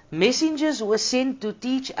 messengers were sent to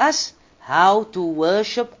teach us how to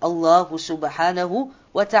worship Allah subhanahu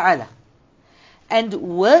wa ta'ala. And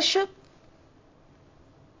worship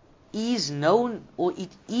is known, or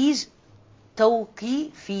it is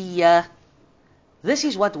tawqifiyya. This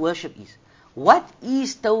is what worship is. What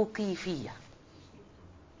is tawqifiyya?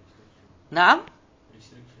 Naam?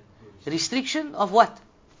 Restriction of what?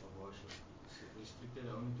 Of worship. Restricted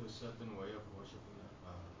only to a certain way of worshiping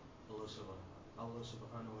Allah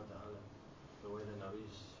subhanahu wa ta'ala. The way the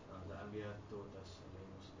Nabis, the Anbiya taught us.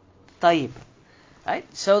 Tayyib. Right?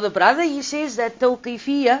 So the brother, he says that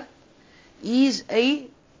tawqifiyya is it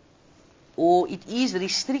is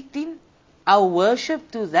restricting our worship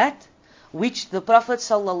to that which the Prophet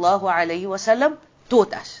sallallahu alaihi wasallam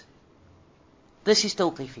taught us. This is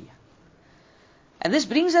tawqifiyya. And this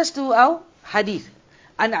brings us to our hadith.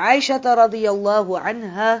 An Aisha radiyallahu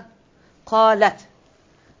anha qalat.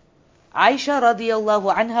 Aisha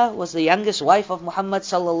radiyallahu anha was the youngest wife of Muhammad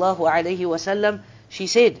sallallahu alaihi wasallam. She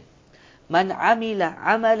said, "Man amila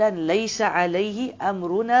amalan laysa alayhi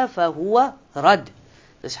amruna fahuwa rad."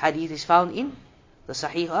 This hadith is found in the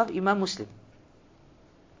Sahih of Imam Muslim.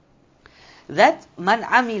 That man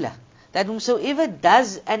amila, that whomsoever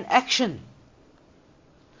does an action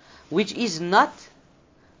which is not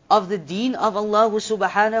of the deen of Allah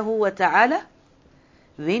subhanahu wa ta'ala,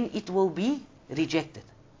 then it will be rejected.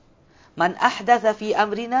 Man ahdatha fi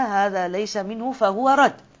amrina hadha laysa minhu fahuwa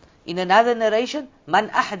rad. In another narration, man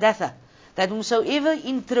ahdatha, that whomsoever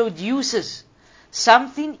introduces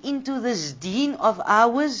something into this deen of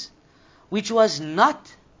ours which was not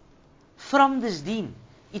from this deen,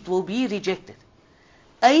 it will be rejected.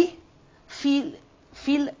 Ay fil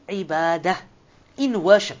ibadah, in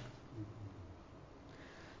worship.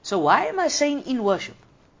 So why am I saying in worship?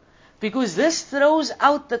 Because this throws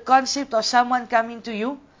out the concept of someone coming to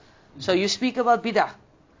you. So you speak about bid'ah,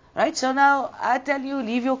 right? So now I tell you,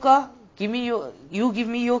 leave your car, you give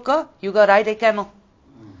me your car, you go ride a camel.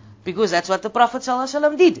 Because that's what the Prophet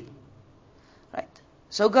ﷺ did. Right?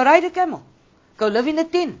 So go ride a camel. Go live in a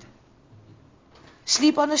tent.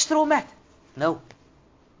 Sleep on a straw mat. No.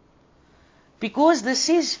 Because this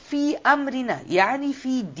is fi amrina, yani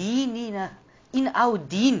fi dinina, in our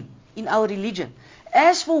deen, in our religion.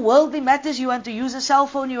 As for worldly matters, you want to use a cell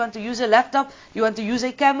phone, you want to use a laptop, you want to use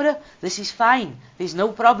a camera, this is fine. There's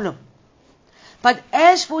no problem. But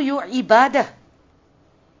as for your ibadah,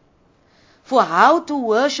 for how to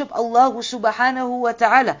worship Allah subhanahu wa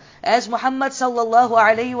ta'ala, as Muhammad sallallahu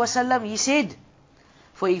alayhi wa sallam, he said,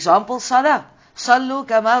 for example, salah. Sallu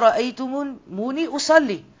kama ra'aytumuni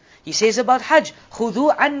usalli. He says about Hajj,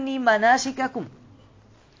 خُذُوا عَنِّي مَنَاسِكَكُمْ.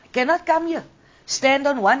 Cannot come here. Stand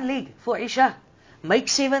on one leg for Isha. Make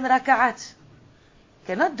 7 raka'ats.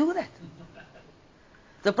 Cannot do that.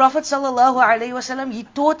 The Prophet ﷺ, he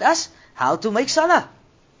taught us how to make salah.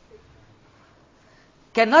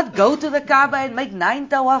 Cannot go to the Kaaba and make 9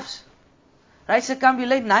 tawafs. Right,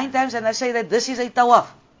 circumambulate 9 times and I say that this is a tawaf.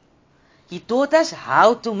 He taught us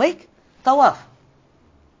how to make tawaf.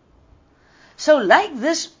 So like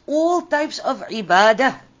this, all types of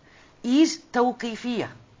ibadah is tawqifiyah.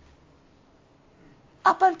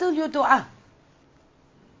 Up until your dua.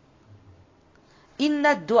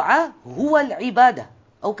 Inna dua huwa al-ibadah.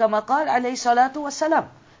 Or kama qala alayhi salatu wassalam.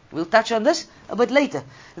 We'll touch on this a bit later.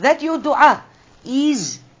 That your dua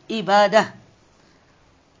is ibadah.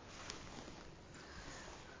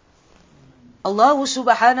 Allah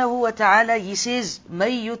subhanahu wa ta'ala, He says,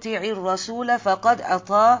 مَن يُطِعِ الرَّسُولَ فَقَدْ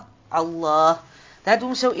أَطَاعَ Allah. That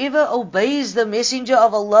whomsoever obeys the messenger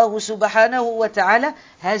of Allah subhanahu wa ta'ala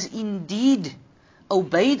has indeed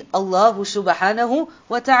obeyed Allah subhanahu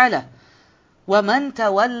wa ta'ala. وَمَن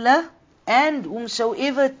تَوَلَّى, and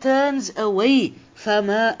whomsoever turns away,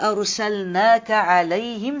 فَمَا أَرْسَلْنَاكَ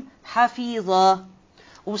عَلَيْهِمْ حَفِيظًا.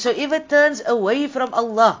 Whomsoever turns away from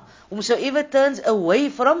Allah, whomsoever turns away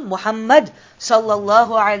from Muhammad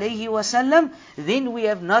sallallahu alayhi wasallam, then we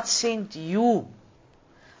have not sent you,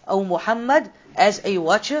 O Muhammad, as a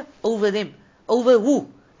watcher over them. Over who?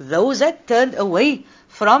 Those that turned away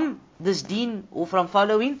from this deen or from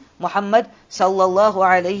following Muhammad sallallahu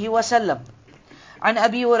alayhi wasallam. عن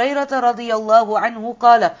أبي هريرة رضي الله عنه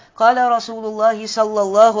قال قال رسول الله صلى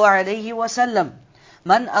الله عليه وسلم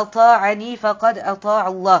من أطاعني فقد أطاع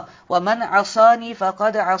الله ومن عصاني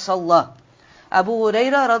فقد عصى الله. Abu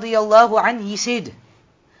Hurairah radiyallahu anhu, he said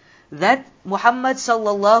that Muhammad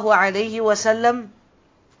sallallahu alayhi wasallam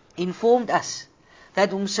informed us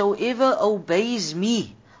that whomsoever obeys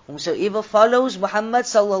me, whomsoever follows Muhammad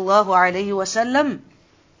sallallahu alayhi wasallam,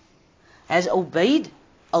 has obeyed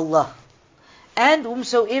Allah. And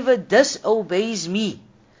whomsoever disobeys me,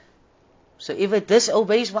 whosoever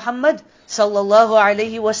disobeys Muhammad sallallahu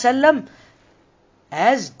alayhi wasallam,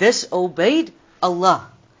 has disobeyed Allah.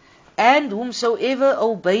 And whomsoever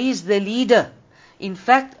obeys the leader, in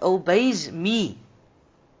fact obeys me.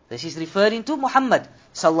 This is referring to Muhammad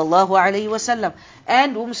sallallahu alayhi wasallam.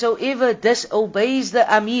 And whomsoever disobeys the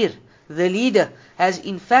Amir, the leader, has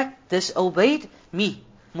in fact disobeyed me.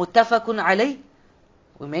 Muttafaqun alayh.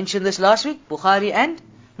 We mentioned this last week, Bukhari and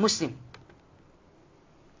Muslim.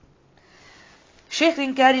 Shaykh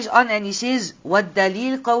then carries on and he says,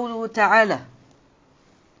 وَالدَّلِيلُ قَوْلُهُ تَعَالَى,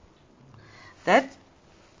 that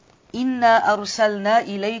إِنَّا أَرْسَلْنَا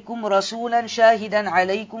إِلَيْكُمْ رَسُولًا شَاهِدًا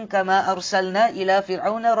عَلَيْكُمْ كَمَا أَرْسَلْنَا إِلَى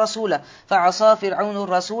فِرْعَوْنَ رَسُولًا فَعَصَى فِرْعَوْنُ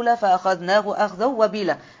الرَّسُولَ فَأَخَذْنَاهُ أَخْذًا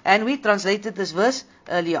وَبِيلًا. And we translated this verse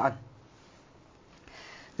earlier on.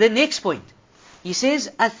 The next point, he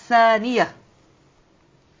says, الثانية,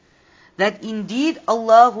 that indeed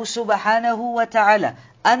Allah subhanahu wa ta'ala,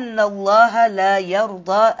 أن الله لا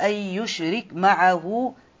يرضى أن يشرك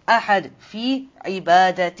معه أحد في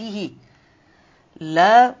عبادته،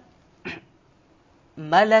 لا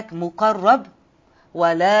ملك مقرب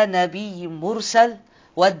ولا نبي مرسل.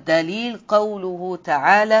 والدليل قوله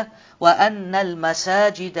تعالى وأن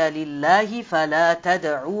المساجد لله فلا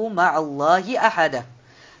تدعوا مع الله أحدا.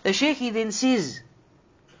 The Shaykh then says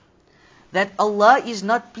that Allah is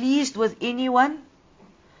not pleased with anyone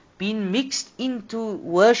being mixed into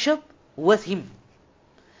worship with Him.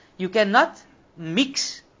 You cannot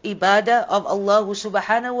mix ibadah of Allah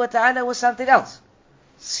subhanahu wa ta'ala with something else.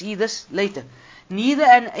 See this later. Neither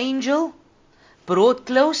an angel brought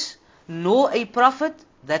close, nor a prophet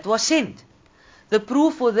that was sent. The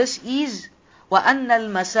proof for this is وَأَنَّ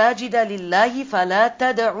الْمَسَاجِدَ لِلَّهِ فَلَا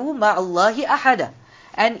تَدَعُوا مَعَ اللَّهِ أَحَدًا.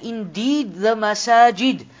 And indeed the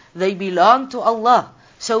masajid, they belong to Allah.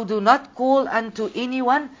 So do not call unto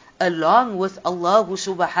anyone along with Allah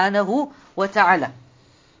subhanahu wa ta'ala.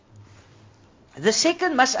 The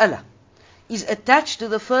second mas'ala is attached to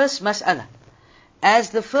the first mas'ala. As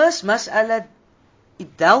the first mas'ala,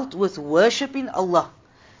 it dealt with worshipping Allah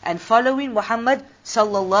and following Muhammad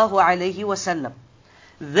sallallahu alayhi wasallam.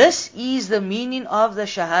 This is the meaning of the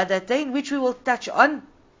Shahadatain, which we will touch on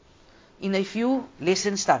in a few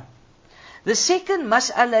lessons time. The second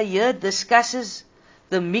mas'ala here discusses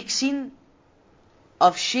the mixing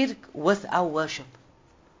of shirk with our worship.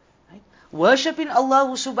 Right? Worshipping Allah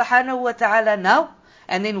subhanahu wa ta'ala now,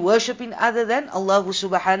 and then worshipping other than Allah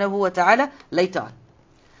subhanahu wa ta'ala later on.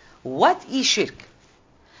 What is shirk?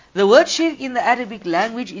 The word shirk in the Arabic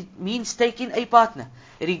language, it means taking a partner,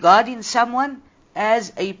 regarding someone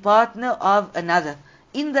as a partner of another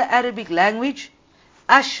in the Arabic language,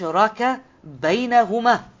 ashraka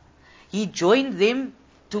baynahuma. He joined them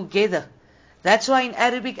together. That's why in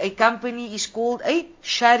Arabic a company is called a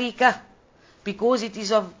sharika, because it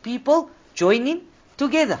is of people joining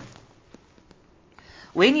together.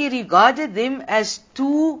 When he regarded them as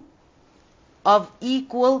two of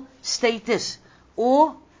equal status,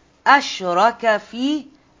 or ashraka fi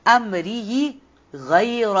amrihi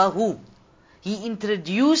ghayrahu, he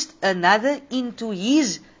introduced another into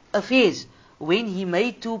his affairs when he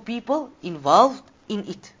made two people involved in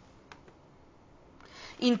it.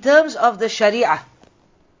 In terms of the Sharia,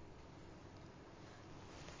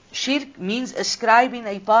 shirk means ascribing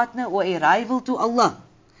a partner or a rival to Allah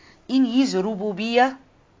in His rububiyyah,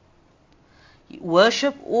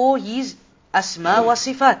 worship, or His asma wa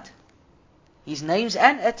sifat, His names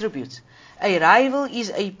and attributes. A rival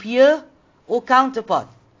is a peer or counterpart.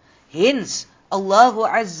 Hence, Allah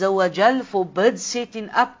Azza wa Jal forbids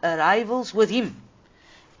setting up rivals with Him.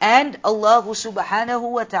 And Allah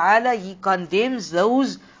subhanahu wa ta'ala, He condemns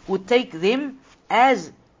those who take them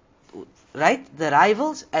as, the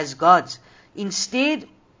rivals as gods, instead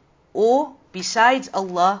or besides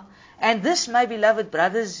Allah. And this, my beloved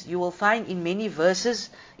brothers, you will find in many verses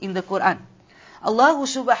in the Quran. Allah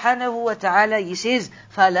subhanahu wa ta'ala, He says,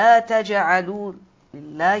 فَلَا تَجْعَلُوا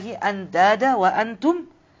لِلَّهِ أَنْدَادًا وَأَنْتُمْ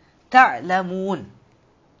تَعْلَمُونَ.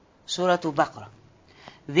 Surah Al-Baqarah.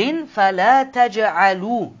 Then, فَلَا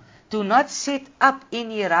تَجْعَلُوا, do not set up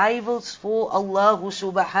any rivals for Allah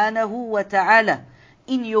subhanahu wa ta'ala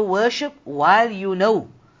in your worship, while you know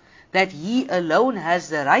that He alone has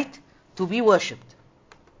the right to be worshipped.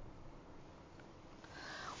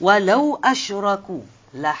 وَلَوْ أَشْرَكُوا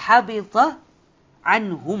لَحَبِطَ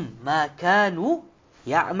عَنْهُمْ مَا كَانُوا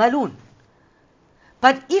يَعْمَلُونَ.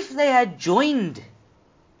 But if they had joined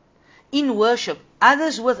in worship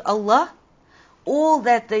others with Allah, all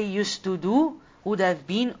that they used to do would have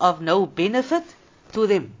been of no benefit to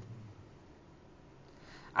them.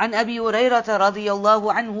 عن أبي هريرة رضي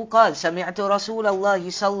الله عنه قال سمعت رسول الله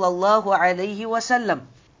صلى الله عليه وسلم.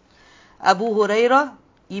 Abu Hurairah,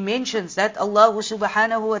 he mentions that Allah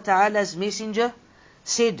subhanahu wa ta'ala's messenger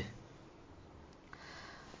said,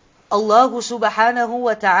 Allah subhanahu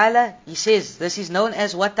wa ta'ala, He says, this is known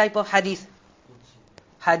as what type of hadith?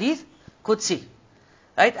 Hadith Qudsi.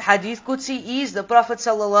 Right? Hadith Qudsi is the Prophet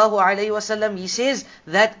sallallahu alaihi wasallam, he says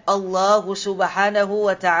that Allah subhanahu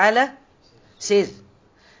wa ta'ala says.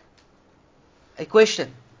 A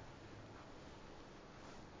question.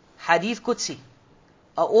 Hadith Qudsi,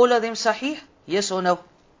 are all of them sahih? Yes or no?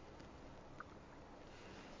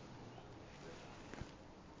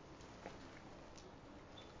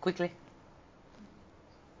 Quickly.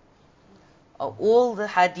 Are all the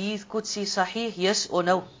Hadith Qudsi sahih? Yes or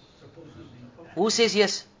no? Who says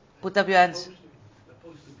yes? Put up your hands.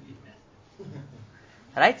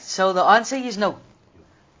 Right? So the answer is no.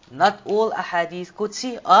 Not all Ahadith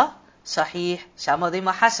Qudsi are sahih. Some of them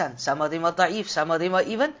are hasan, some of them are da'if, some of them are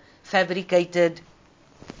even fabricated.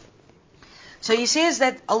 So he says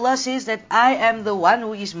that, Allah says that I am the one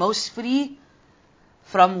who is most free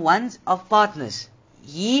from want of partners.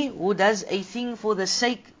 He who does a thing for the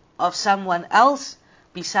sake of someone else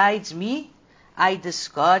besides me, I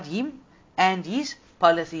discard him and his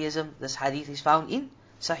polytheism. This hadith is found in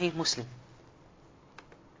Sahih Muslim.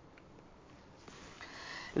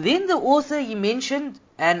 Then the author, he mentioned,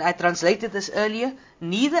 and I translated this earlier,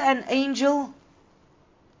 neither an angel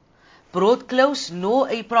brought close nor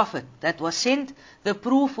a prophet that was sent. The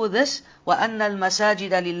proof for this, وَأَنَّ الْمَسَاجِدَ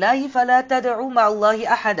لِلَّهِ فَلَا تَدْعُوا مَعَ اللَّهِ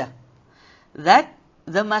أَحَدًا, that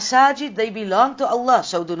the masajid, they belong to Allah,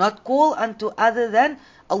 so do not call unto other than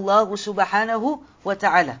Allah subhanahu wa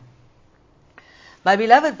ta'ala. My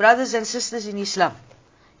beloved brothers and sisters in Islam,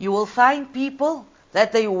 you will find people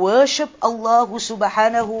that they worship Allah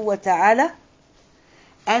subhanahu wa ta'ala,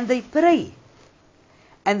 and they pray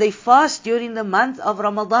and they fast during the month of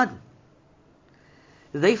Ramadan.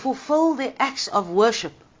 They fulfill their acts of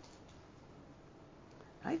worship.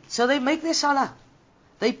 Right? So they make their salah,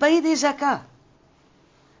 they pay their zakah,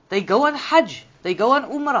 they go on hajj, they go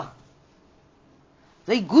on umrah.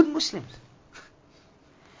 They good Muslims.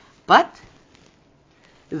 But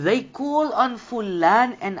they call on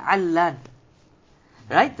Fulan and Allan.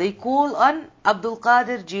 Right? They call on Abdul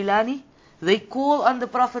Qadir Jilani. They call on the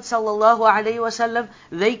Prophet sallallahu alaihi wasallam.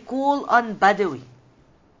 They call on Badawi.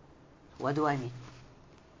 What do I mean?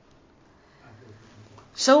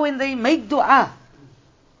 So when they make dua,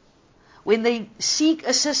 when they seek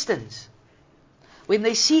assistance, when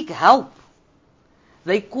they seek help,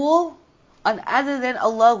 they call on other than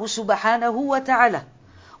Allah subhanahu wa ta'ala.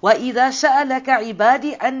 وَإِذَا سَأَلَكَ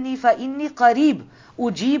عِبَادِي أَنِّي فَإِنِّي قَرِيبٌ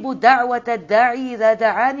أجيب دعوة الداعي إذا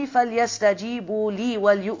دعاني فليستجيبوا لي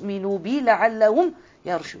وليؤمنوا بي لعلهم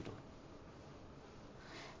يرشدون.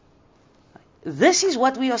 This is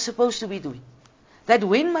what we are supposed to be doing. That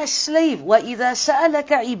when my slave, وَإِذَا سَأَلَكَ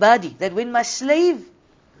عِبَادِي, that when my slave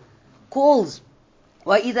calls,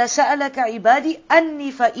 وَإِذَا سَأَلَكَ عِبَادِي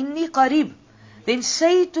أَنِّي فَإِنِّي قَرِيب, then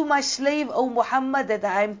say to my slave, O Muhammad, that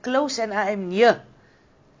I am close and I am near.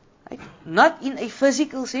 Right? Not in a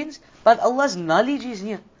physical sense, but Allah's knowledge is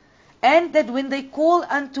near. And that when they call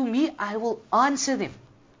unto me, I will answer them.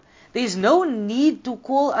 There is no need to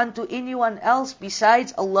call unto anyone else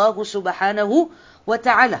besides Allah subhanahu wa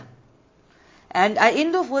ta'ala. And I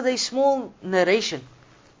end off with a small narration.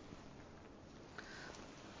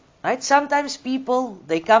 Right? Sometimes people,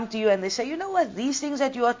 they come to you and they say, you know what, these things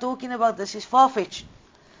that you are talking about, this is far-fetched.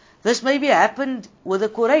 This maybe happened with the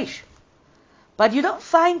Quraysh. But you don't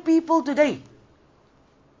find people today,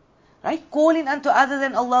 right, calling unto other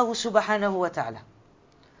than Allah subhanahu wa ta'ala.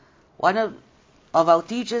 One of our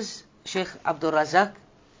teachers, Sheikh Abdul Razak,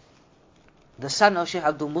 the son of Sheikh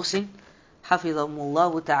Abdul Muhsin,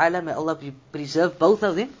 Hafidhahumullah ta'ala, may Allah preserve both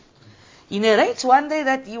of them. He narrates one day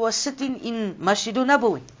that he was sitting in Masjidun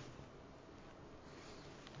Nabawi.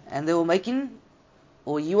 And they were making,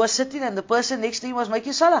 or he was sitting and the person next to him was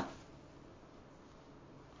making salah.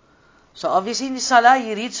 So obviously in the salah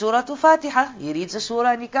he reads Surah Al-Fatiha. He reads the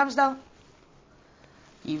surah and he comes down.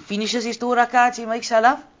 He finishes his 2 rakats, he makes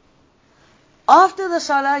salah. After the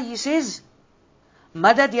salah he says,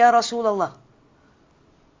 Madad ya Rasulullah.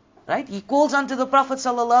 Right? He calls unto the Prophet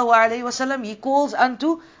sallallahu alaihi wasallam. He calls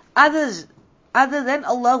unto others other than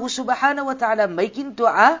Allah subhanahu wa ta'ala, making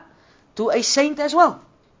dua to a saint as well.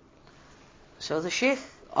 So the Sheikh,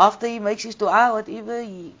 after he makes his dua, whatever,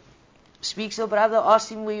 he speaks to the brother,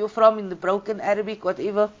 asks him where you're from in the broken Arabic,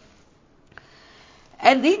 whatever.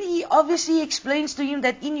 And then he obviously explains to him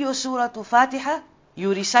that in your Surah Al-Fatiha,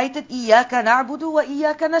 you recited Iyaka na'budu wa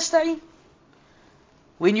Iyaka nasta'in.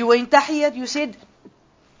 When you were in Tahiyyat, you said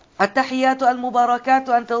At-Tahiyyatu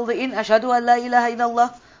al-Mubarakatu until the end, Ashhadu an la ilaha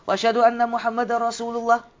illallah wa ashhadu anna Muhammadan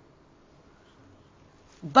Rasulullah.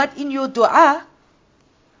 But in your dua,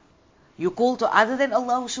 you call to other than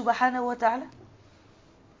Allah subhanahu wa ta'ala.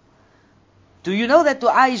 Do you know that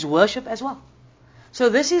dua is worship as well? So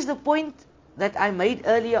this is the point that I made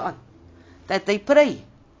earlier on. That they pray,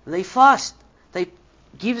 they fast, they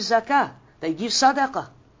give zakah, they give sadaqah.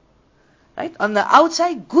 Right? On the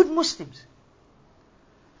outside, good Muslims.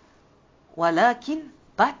 Walakin,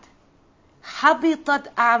 but,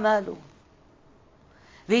 habitat a'malu.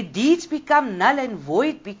 Their deeds become null and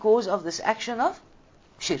void because of this action of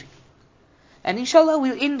shirk. And inshallah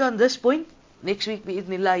we'll end on this point. Next week,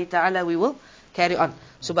 bi'idhnillahi ta'ala, we will carry on.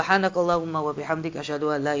 Subhanakallahumma wa bihamdik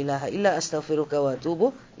ashhadu an la ilaha illa astaghfiruka wa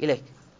atubu ilayk.